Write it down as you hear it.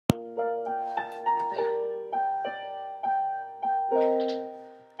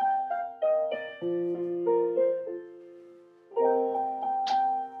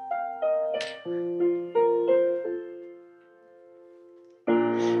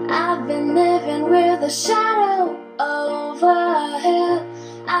I've been living with a shadow overhead.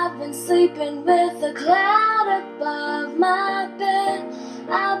 I've been sleeping with a cloud above my bed.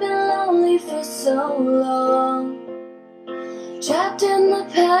 I've been lonely for so long, trapped in the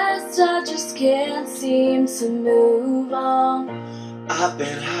past, I just can't seem to move on. I've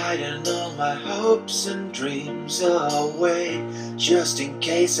been hiding all my hopes and dreams away, just in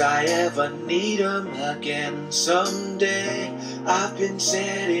case I ever need them again someday. I've been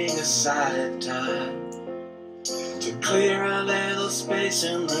setting aside time to clear a little space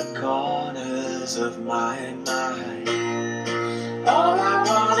in the corners of my mind. All I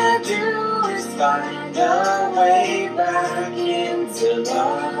wanna do is find a way back into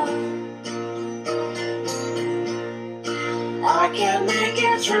love. I can't make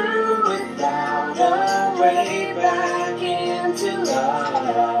it through without a way back into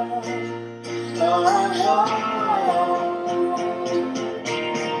love.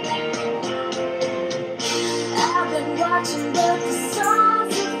 I've been watching but the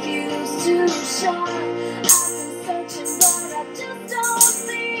stars refuse to shine. I've been searching but I just don't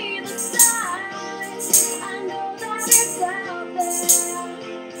see the signs. I know that it's out there.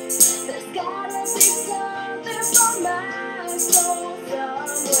 There's gotta be something for my soul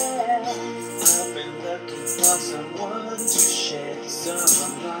somewhere. I've been looking for someone to shed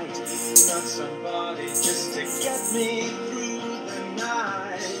some light, not somebody just to get me through the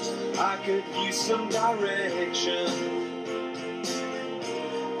night. I could use some direction,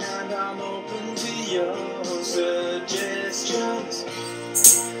 and I'm open to your suggestions.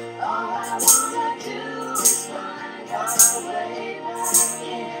 All I wanna do is find our way back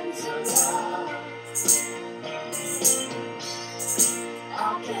into love. I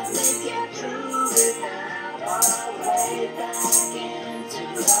can't make it through without our way back into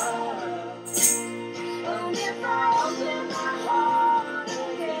love. And if I open my heart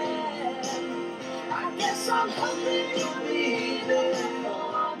again, I guess I'm hoping you'll be there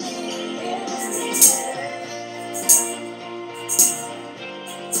for me in the end.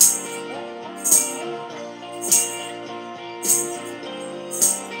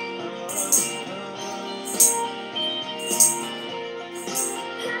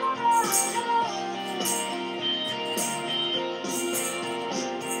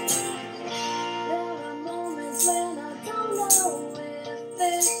 When I don't know if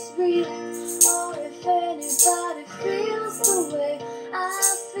it's real or if anybody feels the way I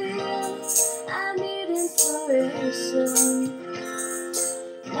feel. I need inspiration,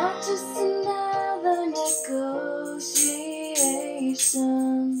 not just another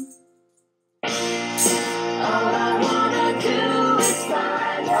negotiation. All I wanna do is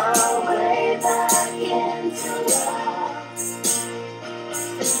find our way back into love.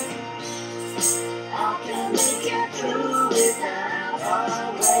 I can make it through without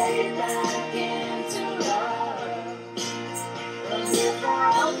our way back.